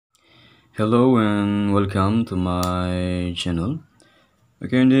Hello and welcome to my channel.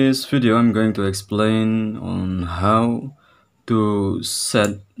 Okay, in this video I'm going to explain on how to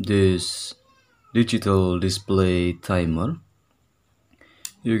set this digital display timer.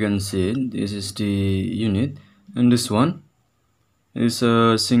 You can see it. This is the unit, and this one is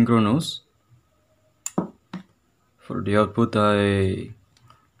a synchronous. For the output I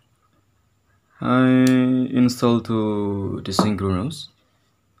install to the synchronous,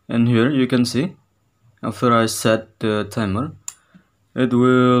 and here you can see after I set the timer it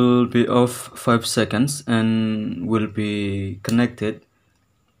will be off 5 seconds and will be connected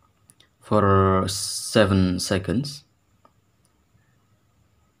for 7 seconds.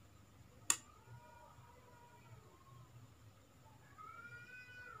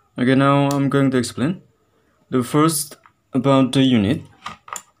 Okay, now I'm going to explain. The first about the unit.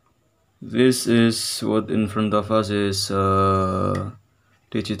 This is what in front of us is a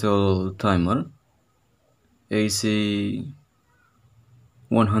digital timer AC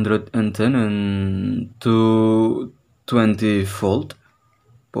 110 and 220 volt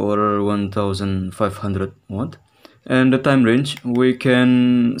power 1500 watt, and the time range we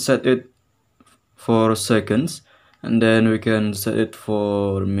can set it for seconds, and then we can set it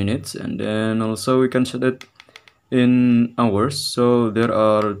for minutes, and then also we can set it in hours. So there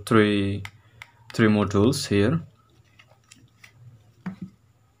are three modules here.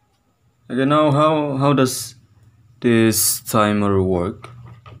 Okay, now how does this timer work?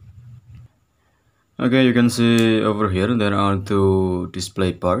 Okay, you can see over here there are two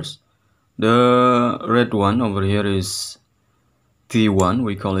display bars. The red one over here is T1,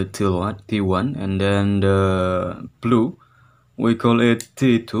 we call it T1, and then the blue we call it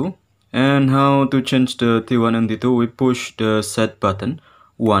T2. And how to change the T1 and T2? We push the set button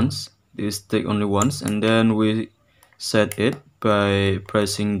once. This take only once, and then we set it by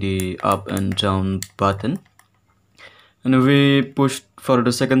pressing the up and down button. And if we push for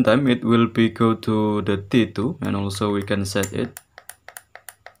the second time, it will be go to the T2, and also we can set it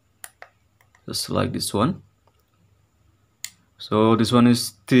just like this one. So this one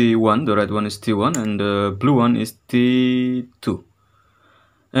is T1, the red one is T1, and the blue one is T2.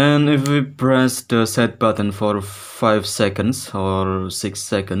 And if we press the set button for 5 seconds or 6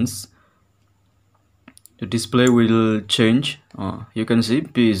 seconds, the display will change. You can see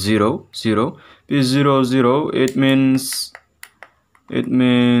P0 0, P0 0. It means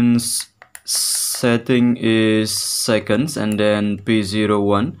setting is seconds, and then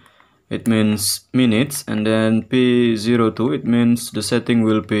P01 it means minutes, and then P02 it means the setting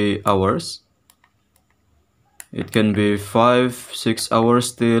will be hours. It can be 5, 6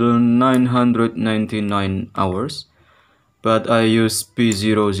 hours till 999 hours. But I use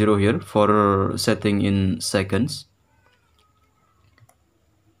P00 here for setting in seconds.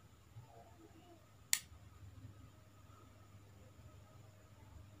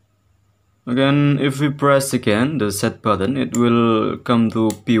 Again, if we press again the set button, it will come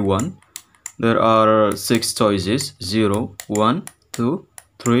to P1. There are 6 choices: 0, 1, 2,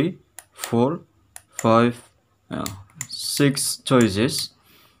 3, 4, 5, 6 choices,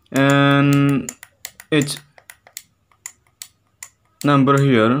 and each number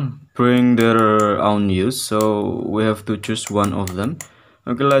here bring their own use, so we have to choose one of them.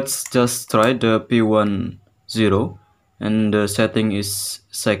 Okay, let's just try the P10, and the setting is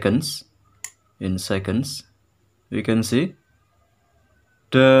seconds. In seconds, we can see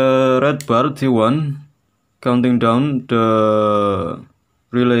the red bar T1 counting down. The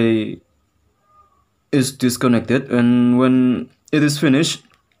relay is disconnected, and when it is finished,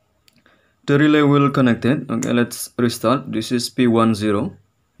 the relay will connect it. Okay, let's restart. This is P10,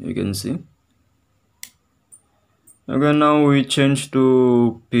 you can see. Okay, now we change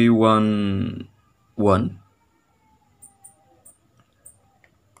to P11.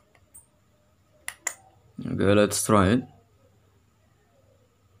 Okay, let's try it.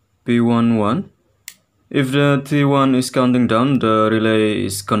 P11. If the T1 is counting down, the relay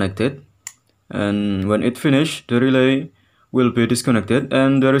is connected, and when it finishes, the relay will be disconnected,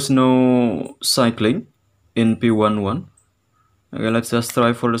 and there is no cycling in P11. Okay, let's just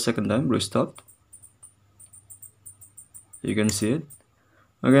try for the second time. Restart. You can see it.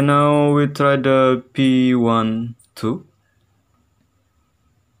 Okay, now we try the P12.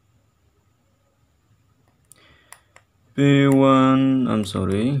 P1, I'm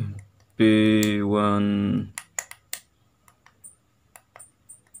sorry, P1,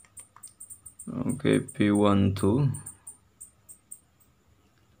 okay, P12.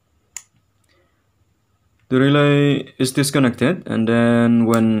 The relay is disconnected, and then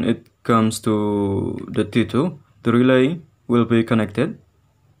when it comes to the T2, the relay will be connected.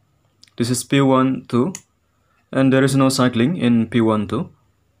 This is P1 2, and there is no cycling in P1 2.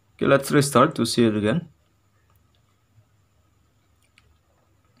 Okay, let's restart to see it again.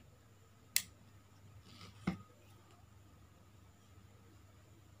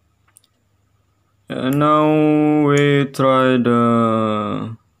 And now we try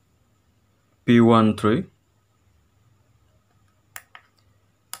the P1 3.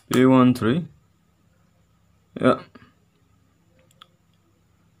 P1 3. Yeah.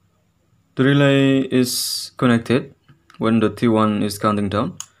 The relay is connected when the T1 is counting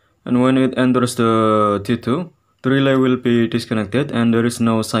down, and when it enters the T2, the relay will be disconnected and there is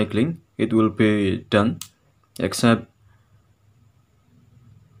no cycling. It will be done, except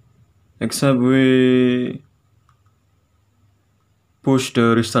we push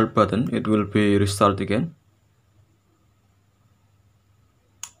the restart button. It will be restart again.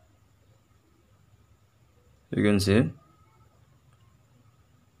 You can see it.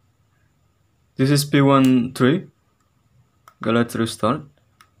 This is P1 3. Okay, let's restart.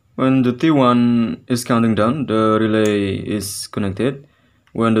 When the T1 is counting down, the relay is connected.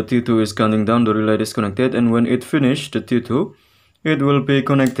 When the T2 is counting down, the relay is disconnected. And when it finishes the T2, it will be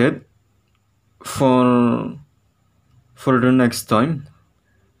connected for the next time,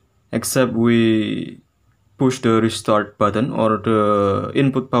 except we push the restart button or the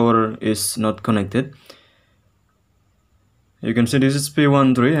input power is not connected. You can see this is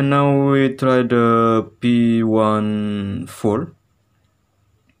P1 3, and now we try the P1 4.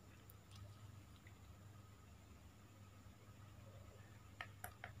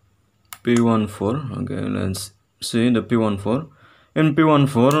 P1 4. Okay, let's see the P1 4. In P1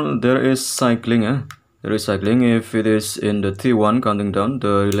 4 there is cycling. There is cycling. If it is in the T1 counting down,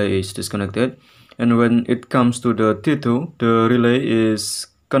 the relay is disconnected, and when it comes to the T2, the relay is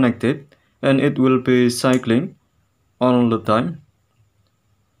connected and it will be cycling all the time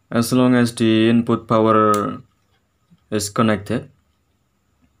as long as the input power is connected.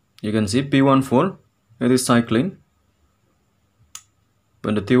 You can see P1 4, it is cycling.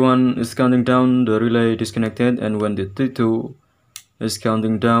 When the T1 is counting down, the relay disconnected, and when the T2 is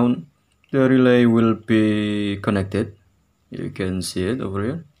counting down, the relay will be connected. You can see it over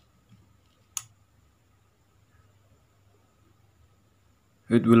here.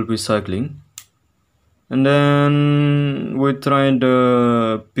 It will be cycling. And then we try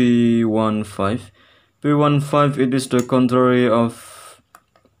the P15. P15, it is the contrary of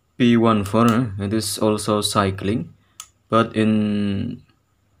P14. It is also cycling, but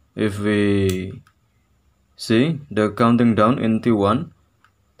if we see the counting down in T1,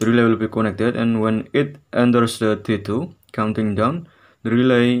 the relay will be connected, and when it enters the T2 counting down, the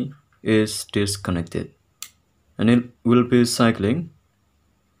relay is disconnected, and it will be cycling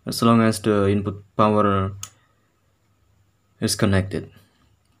as long as the input power is connected.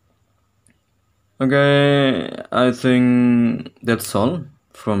 Okay, I think that's all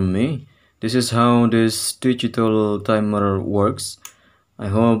from me. This is how this digital timer works. I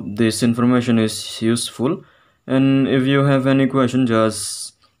hope this information is useful, and if you have any question,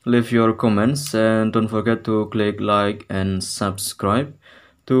 just leave your comments, and don't forget to click like and subscribe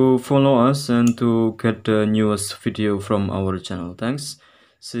to follow us and to get the newest video from our channel. Thanks.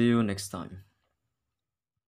 See you next time.